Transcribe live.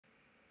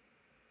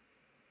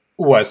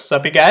What's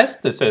up you guys,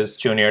 this is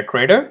Junior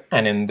Trader,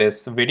 and in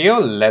this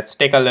video let's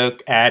take a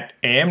look at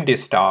AMD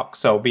stock.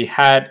 So we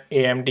had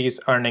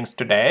AMD's earnings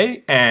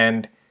today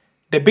and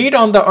they beat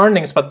on the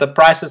earnings, but the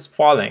price is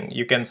falling.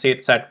 You can see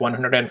it's at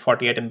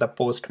 148 in the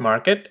post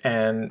market,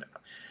 and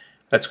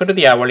let's go to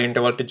the hourly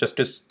interval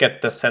to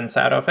get the sense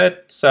out of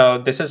it. So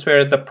this is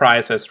where the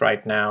price is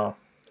right now,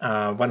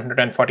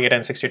 148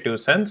 and 62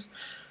 cents.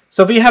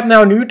 So we have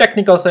now new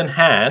technicals in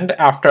hand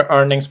after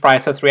earnings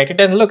prices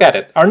reacted, and look at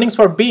it. Earnings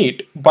were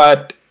beat,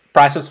 but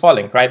price is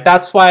falling, right?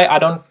 That's why I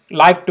don't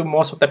like to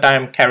most of the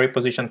time carry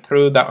position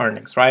through the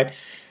earnings, right?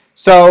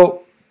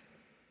 So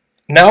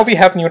now we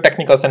have new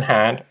technicals in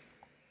hand.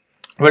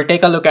 We'll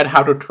take a look at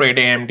how to trade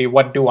AMD.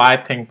 What do I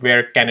think?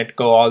 Where can it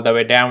go all the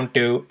way down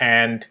to?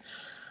 And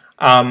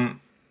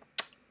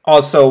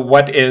also,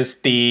 what is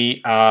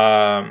the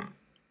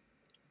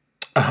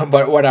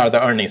what are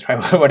the earnings, right?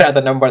 What are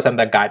the numbers and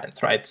the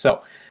guidance, right?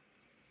 So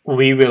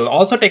we will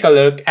also take a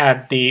look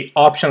at the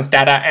options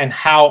data and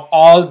how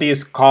all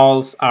these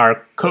calls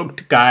are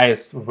cooked,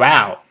 guys.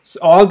 Wow. So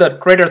all the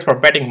traders were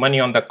betting money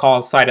on the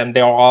call side and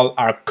they all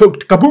are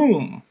cooked.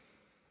 Kaboom!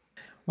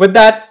 With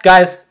that,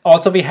 guys,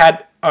 also we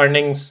had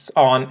earnings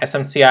on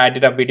SMCI. I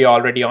did a video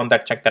already on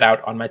that. Check that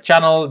out on my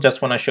channel.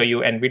 Just want to show you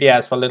Nvidia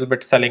as well, a little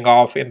bit selling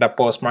off in the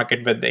post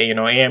market with the,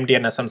 AMD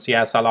and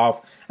SMCI sell off,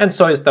 and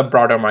so is the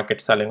broader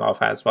market selling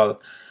off as well.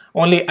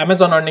 Only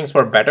Amazon earnings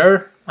were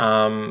better,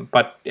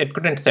 but it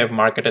couldn't save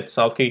market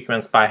itself. QQ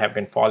and SPY have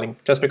been falling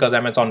just because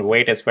Amazon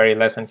weight is very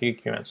less than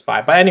QQ and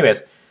SPY. But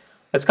anyways,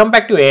 let's come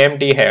back to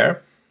AMD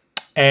here.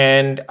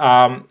 And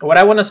what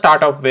I want to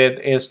start off with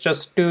is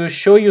just to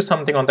show you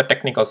something on the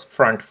technicals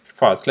front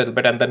first, a little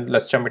bit, and then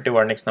let's jump into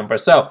our next number.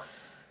 So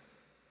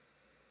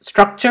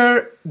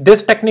structure,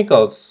 this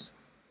technicals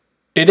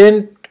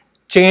didn't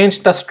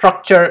change the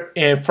structure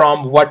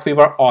from what we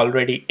were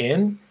already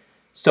in.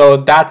 So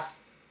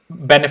that's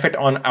benefit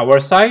on our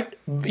side.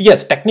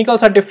 Yes,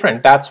 technicals are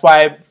different. That's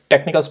why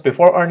technicals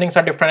before earnings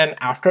are different and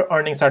after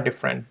earnings are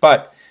different.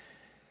 But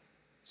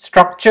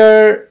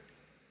structure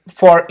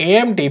for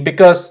AMD,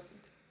 because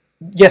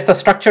yes, the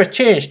structure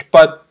changed,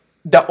 but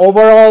the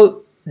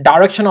overall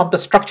direction of the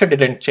structure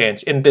didn't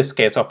change in this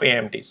case of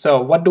AMD.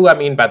 So what do I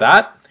mean by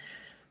that?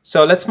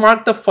 So let's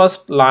mark the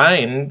first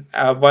line.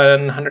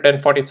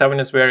 147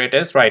 is where it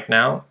is right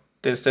now.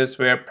 This is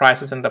where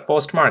price is in the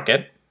post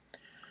market.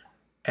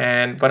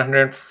 And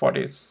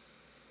 140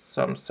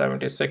 some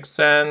 76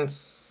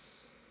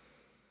 cents.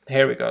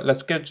 Here we go.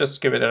 Let's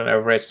just give it an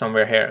average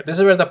somewhere here. This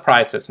is where the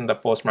price is in the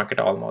post market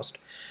almost.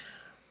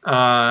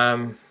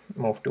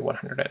 Move to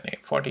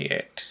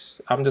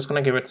 148. I'm just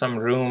gonna give it some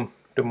room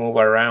to move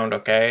around.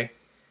 Okay,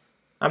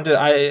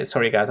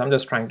 sorry guys, I'm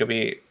just trying to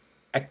be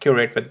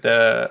accurate with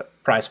the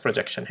price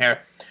projection here.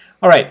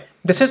 All right,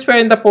 this is where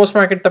in the post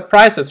market the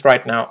price is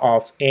right now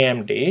of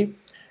AMD,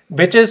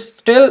 which is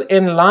still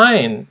in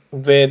line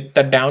with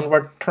the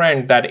downward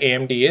trend that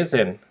AMD is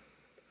in.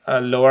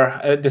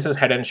 This is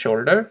head and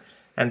shoulder,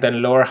 and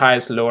then lower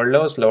highs, lower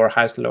lows, lower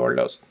highs, lower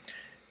lows.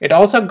 It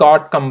also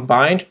got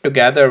combined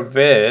together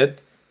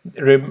with,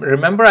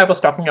 remember I was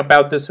talking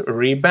about this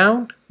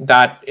rebound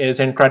that is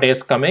intraday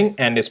is coming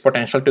and is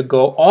potential to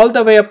go all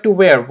the way up to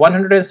where?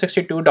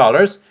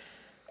 $162.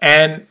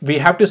 And we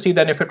have to see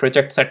then if it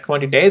rejects at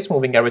 20 days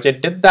moving average.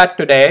 It did that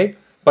today,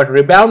 but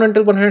rebound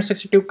until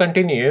 162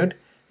 continued,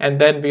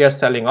 and then we are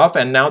selling off.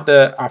 And now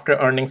after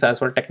earnings as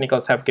well,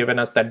 technicals have given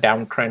us that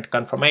downtrend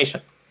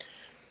confirmation.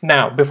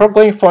 Now, before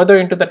going further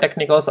into the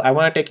technicals, I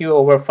want to take you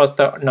over first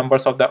the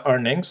numbers of the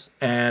earnings,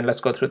 and let's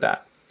go through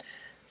that.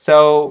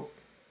 So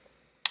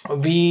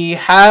we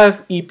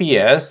have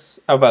EPS,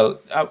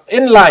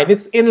 in line,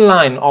 it's in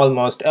line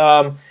almost.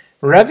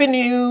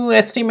 Revenue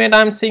estimate,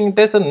 I'm seeing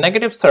there's a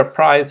negative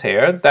surprise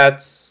here.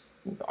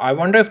 I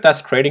wonder if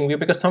that's trading view,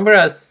 because somewhere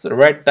I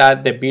read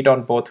that they beat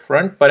on both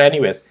front. But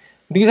anyways,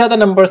 these are the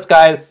numbers,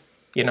 guys,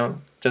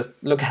 just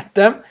look at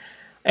them.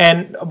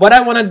 And what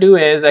I want to do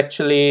is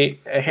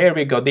actually, here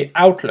we go, the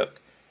outlook.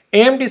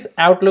 AMD's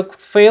outlook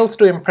fails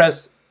to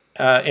impress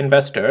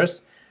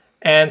investors.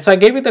 And so I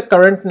gave you the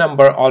current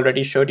number,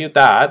 already showed you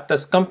that.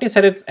 This company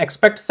said it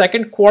expects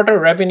second quarter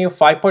revenue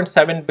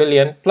 5.7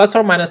 billion plus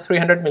or minus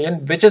 300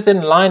 million, which is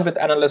in line with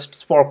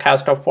analysts'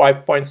 forecast of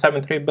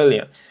 5.73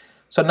 billion.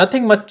 So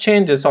nothing much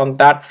changes on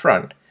that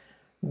front.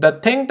 The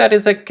thing that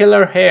is a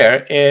killer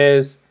here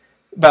is,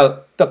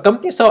 well, the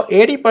company saw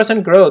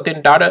 80% growth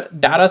in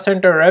data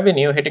center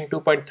revenue hitting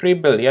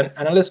 2.3 billion.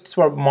 Analysts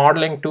were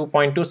modeling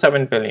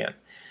 2.27 billion.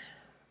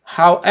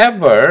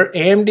 However,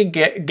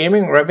 AMD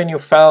gaming revenue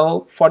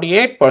fell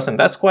 48%,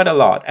 that's quite a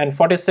lot, and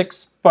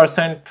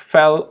 46%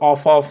 fell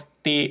off of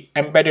the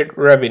embedded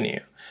revenue.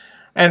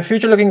 And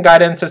future looking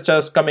guidance is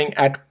just coming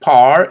at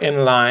par,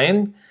 in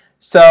line.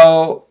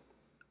 So,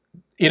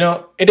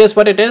 it is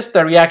what it is.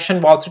 The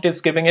reaction Wall Street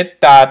is giving it,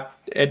 that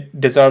it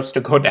deserves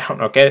to go down,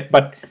 okay?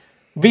 But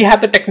we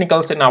have the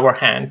technicals in our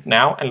hand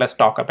now, and let's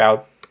talk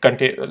about,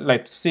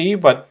 let's see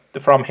what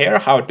from here,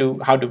 how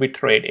do we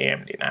trade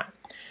AMD now.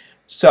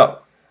 So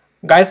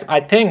guys, I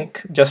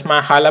think just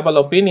my high level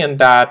opinion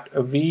that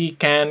we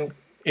can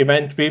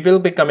event, we will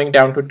be coming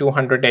down to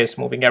 200 days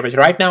moving average.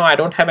 Right now, I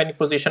don't have any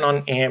position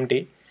on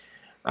AMD.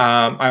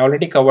 I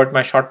already covered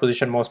my short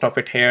position, most of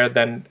it here,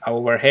 then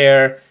over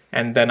here,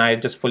 and then I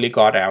just fully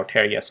got out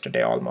here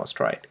yesterday almost,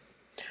 right?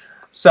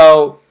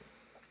 So,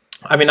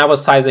 I mean, I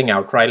was sizing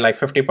out, right? Like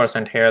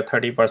 50% here,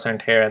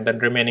 30% here, and then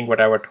remaining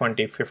whatever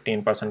 20,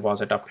 15%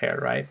 was it up here,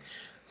 right?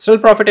 Still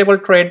profitable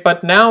trade,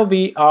 but now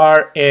we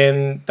are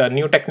in the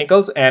new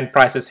technicals and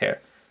prices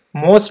here.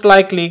 Most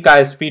likely,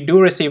 guys, we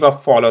do receive a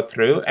follow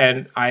through,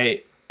 and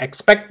I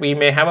expect we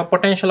may have a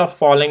potential of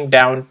falling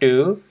down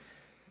to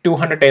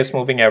 200 days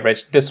moving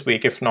average this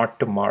week, if not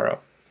tomorrow.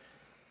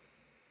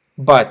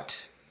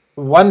 But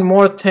one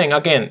more thing,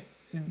 again,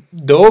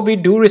 though we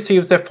do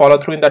receive a follow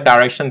through in the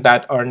direction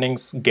that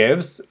earnings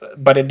gives,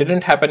 but it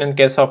didn't happen in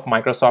case of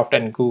Microsoft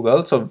and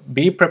Google. So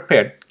be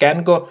prepared.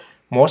 Can go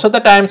most of the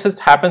times it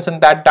happens in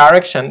that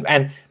direction,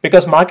 and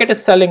because market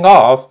is selling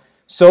off,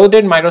 so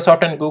did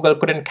Microsoft and Google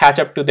couldn't catch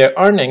up to their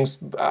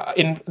earnings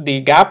in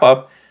the gap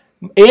up.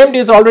 AMD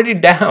is already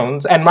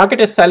down and market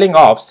is selling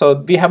off, so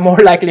we have more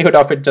likelihood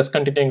of it just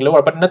continuing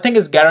lower, but nothing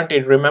is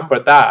guaranteed, remember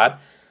that.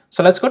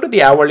 So let's go to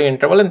the hourly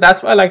interval, and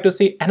that's why I like to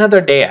see another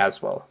day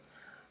as well.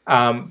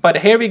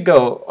 But here we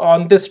go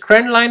on this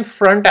trend line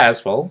front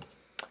as well,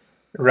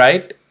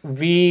 right?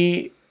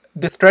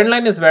 This trend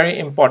line is very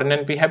important,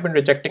 and we have been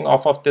rejecting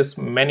off of this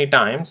many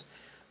times.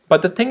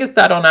 But the thing is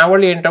that on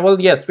hourly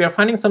interval, yes, we are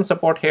finding some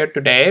support here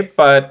today,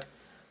 but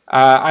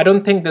I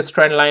don't think this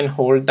trend line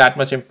holds that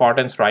much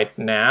importance right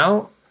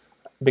now,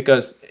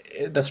 because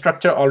the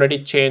structure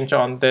already changed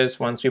on this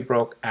once we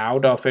broke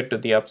out of it to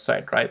the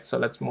upside, right? So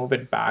let's move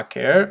it back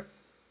here.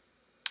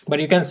 But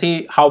you can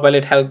see how well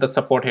it held the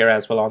support here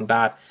as well on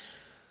that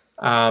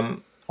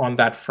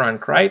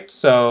front, right?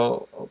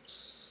 So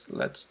oops,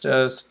 let's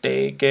just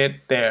take it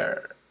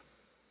there.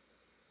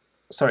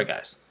 Sorry,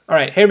 guys. All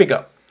right, here we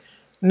go.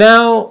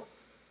 Now,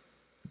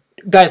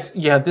 guys,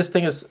 yeah, this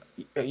thing is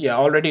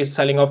already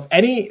selling off.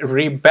 Any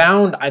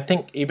rebound, I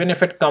think even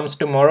if it comes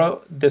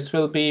tomorrow, this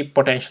will be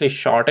potentially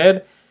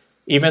shorted,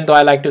 even though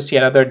I like to see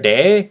another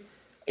day.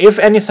 If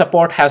any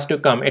support has to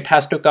come, it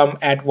has to come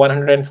at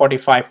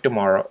 145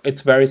 tomorrow.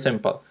 It's very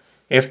simple.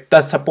 If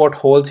the support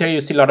holds here,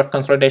 you see a lot of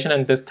consolidation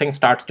and this thing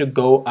starts to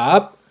go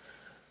up,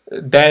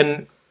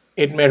 then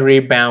it may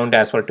rebound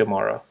as well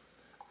tomorrow.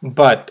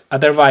 But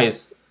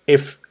otherwise,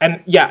 if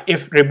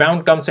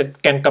rebound comes,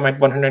 it can come at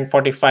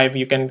 145.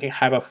 You can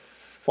have a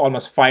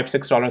almost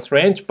 $5-6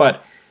 range,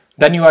 but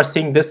then you are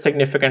seeing this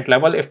significant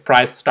level if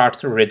price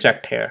starts to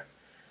reject here.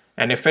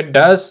 And if it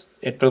does,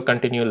 it will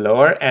continue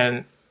lower,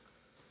 and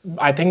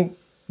I think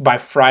by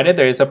Friday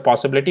there is a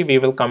possibility we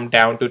will come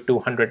down to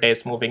 200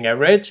 days moving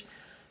average,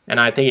 and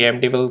I think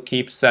AMD will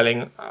keep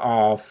selling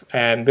off,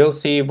 and we'll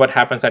see what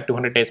happens at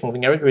 200 days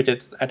moving average, which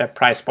is at a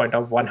price point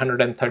of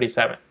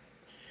 137.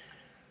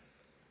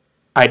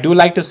 I do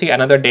like to see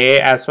another day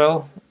as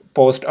well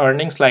post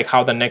earnings, like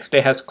how the next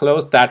day has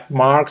closed. That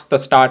marks the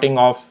starting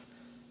of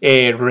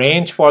a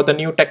range for the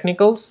new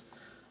technicals.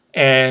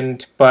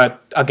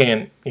 But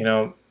again, you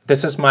know,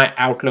 this is my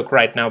outlook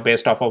right now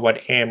based off of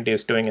what AMD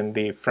is doing in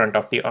the front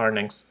of the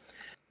earnings.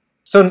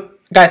 So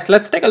guys,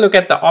 let's take a look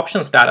at the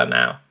options data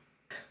now.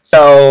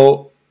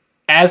 So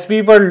as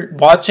we were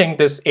watching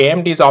this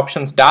AMD's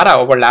options data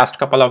over last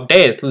couple of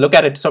days, look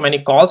at it, so many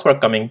calls were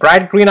coming.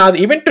 Bright green are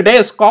even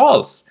today's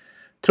calls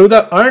through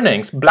the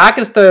earnings. Black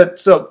is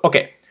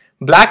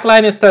black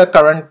line is the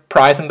current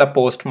price in the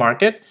post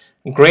market.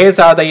 Grays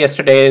are the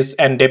yesterday's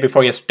and day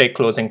before yesterday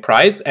closing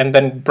price, and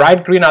then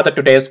bright green are the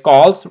today's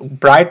calls,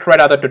 bright red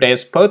are the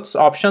today's puts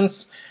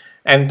options,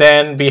 and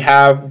then we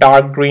have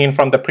dark green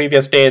from the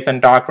previous days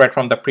and dark red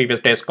from the previous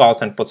day's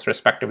calls and puts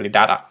respectively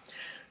data.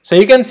 So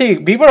you can see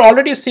we were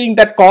already seeing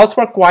that calls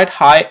were quite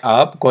high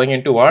up going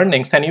into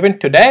earnings, and even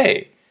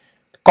today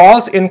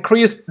calls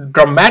increased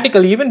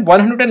dramatically, even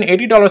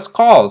 $180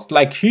 calls,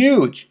 like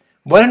huge,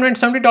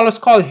 $170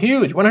 call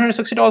huge,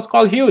 $160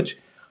 call huge.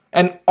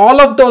 And all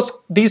of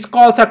these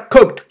calls are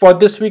cooked for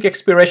this week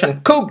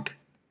expiration. Cooked.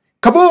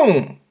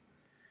 Kaboom.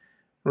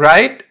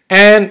 Right?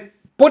 And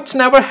puts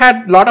never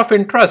had a lot of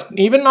interest.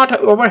 Even not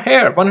over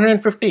here,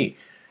 150.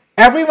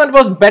 Everyone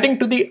was betting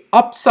to the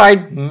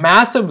upside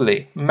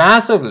massively.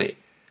 Massively.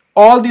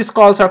 All these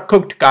calls are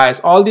cooked, guys.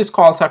 All these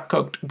calls are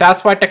cooked.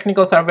 That's why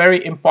technicals are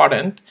very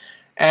important.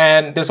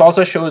 And this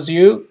also shows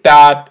you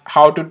that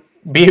how to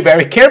be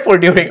very careful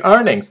during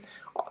earnings.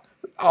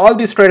 All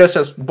these traders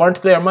just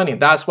burnt their money.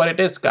 That's what it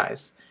is,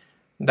 guys.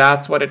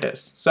 That's what it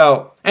is.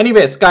 So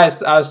anyways, guys,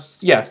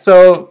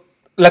 so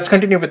let's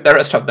continue with the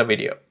rest of the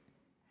video.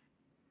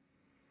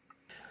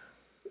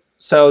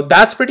 So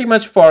that's pretty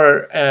much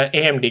for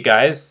AMD,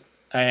 guys.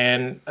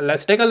 And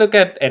let's take a look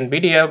at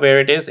Nvidia, where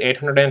it is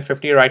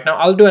 850 right now.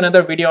 I'll do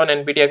another video on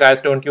Nvidia,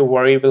 guys. Don't you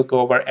worry. We'll go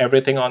over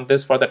everything on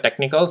this for the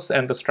technicals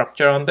and the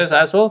structure on this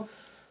as well.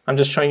 I'm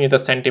just showing you the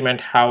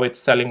sentiment, how it's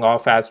selling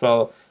off as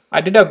well. I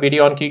did a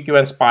video on QQ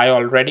and SPY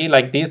already.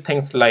 Like these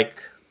things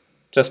like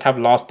just have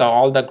lost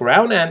all the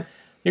ground, and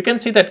you can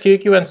see that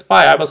QQ and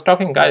SPY, I was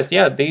talking, guys,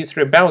 yeah, these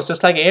rebounds,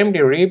 just like AMD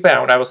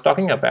rebound I was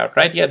talking about,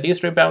 right? Yeah,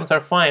 these rebounds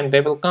are fine,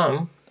 they will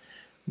come,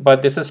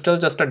 but this is still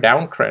just a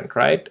downtrend,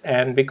 right?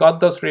 And we got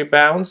those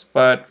rebounds,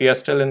 but we are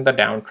still in the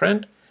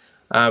downtrend.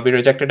 We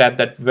rejected at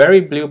that very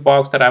blue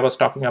box that I was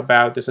talking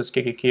about. This is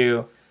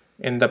QQQ.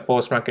 In the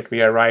post market,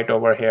 we are right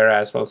over here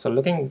as well. So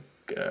looking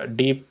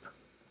deep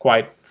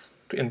quite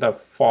in the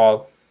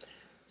fall.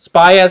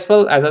 SPY as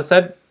well, as I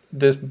said,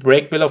 this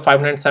break below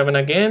 507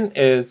 again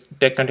is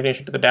the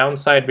continuation to the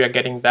downside. We are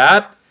getting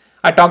that.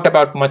 I talked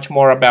about much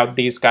more about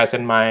these guys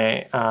in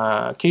my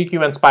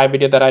QQ and SPY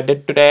video that I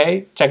did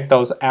today. Check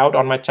those out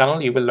on my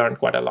channel. You will learn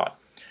quite a lot.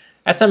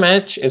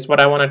 SMH is what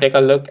I want to take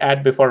a look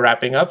at before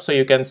wrapping up. So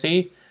you can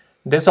see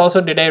this also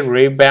did a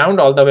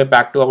rebound all the way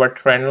back to our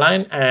trend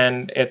line,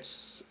 and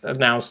it's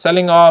now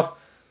selling off.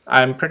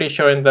 I'm pretty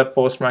sure in the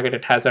post market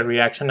it has a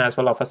reaction as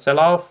well of a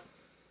sell-off.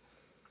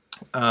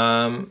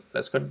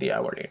 Let's go to the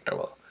hourly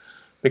interval.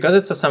 Because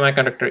it's a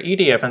semiconductor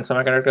ETF and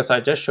semiconductors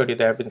I just showed you,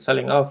 they have been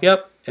selling off.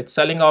 Yep, it's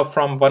selling off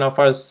from one of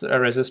our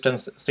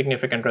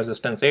significant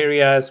resistance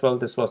area as well.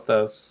 This was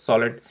the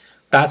solid.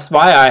 That's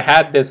why I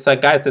had this,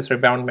 guys, this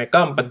rebound may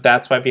come, but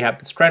that's why we have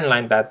this trend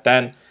line that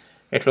then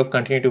it will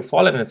continue to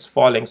fall, and it's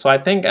falling. So I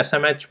think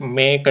SMH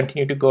may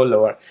continue to go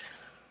lower.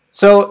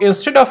 So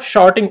instead of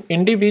shorting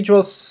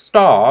individual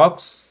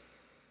stocks,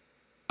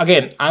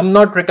 again, I'm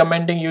not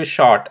recommending you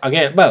short.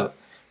 Again, well,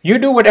 you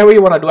do whatever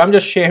you want to do. I'm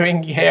just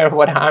sharing here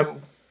what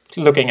I'm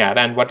looking at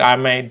and what I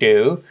may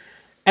do.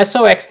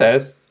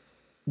 SOXS,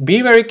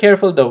 be very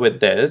careful though with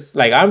this.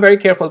 Like, I'm very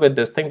careful with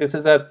this thing. This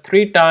is a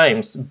 3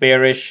 times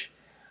bearish,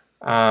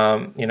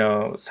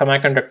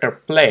 semiconductor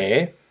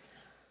play.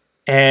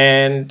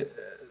 And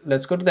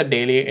let's go to the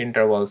daily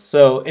interval.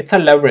 So it's a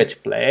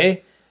leverage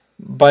play,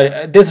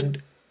 but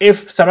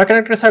if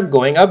semiconductors are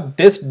going up,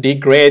 this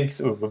degrades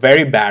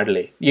very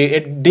badly.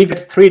 It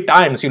degrades 3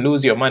 times, you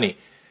lose your money.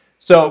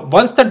 So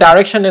once the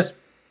direction is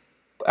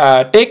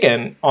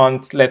taken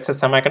on, let's say,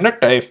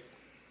 semiconductor, if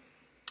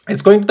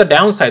it's going to the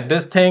downside,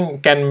 this thing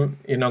can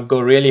go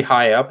really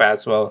high up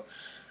as well.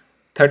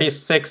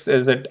 36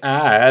 is it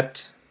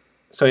at?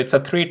 So it's a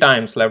 3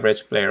 times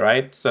leverage play,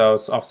 right? So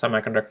of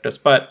semiconductors,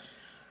 but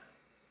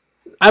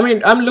I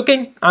mean, I'm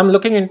looking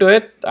into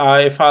it.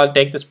 If I'll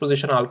take this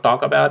position, I'll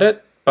talk about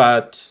it.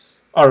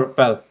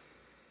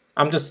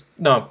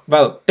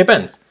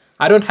 Depends.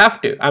 I don't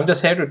have to. I'm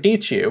just here to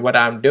teach you what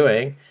I'm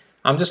doing.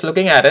 I'm just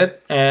looking at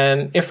it,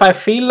 and if I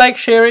feel like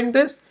sharing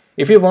this,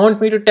 if you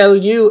want me to tell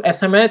you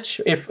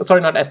SMH,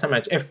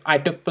 if I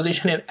took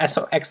position in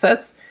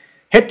SOXS,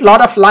 hit a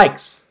lot of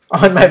likes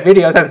on my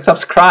videos and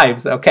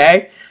subscribes,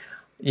 okay?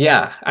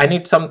 Yeah, I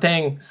need some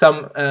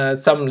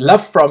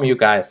love from you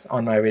guys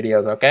on my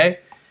videos, okay?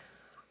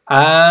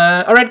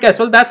 Alright guys,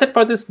 well, that's it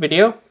for this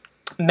video.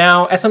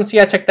 Now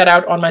SMCI, check that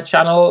out on my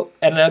channel.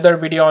 Another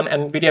video on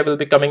Nvidia will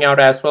be coming out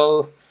as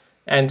well.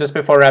 And just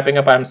before wrapping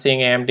up, I'm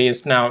seeing AMD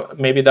is now,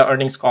 maybe the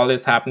earnings call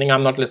is happening.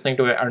 I'm not listening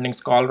to an earnings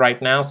call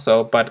right now,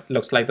 but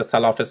looks like the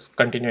sell-off is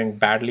continuing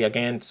badly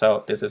again.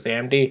 So this is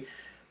AMD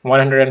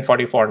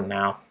 144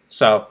 now.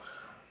 So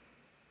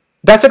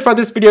that's it for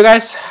this video,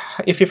 guys.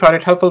 If you found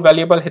it helpful,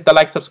 valuable, hit the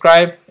like,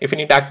 subscribe. If you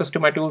need access to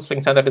my tools,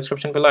 links are in the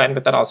description below. And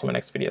with that, I'll see you in my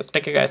next videos.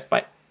 Take care, guys.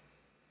 Bye.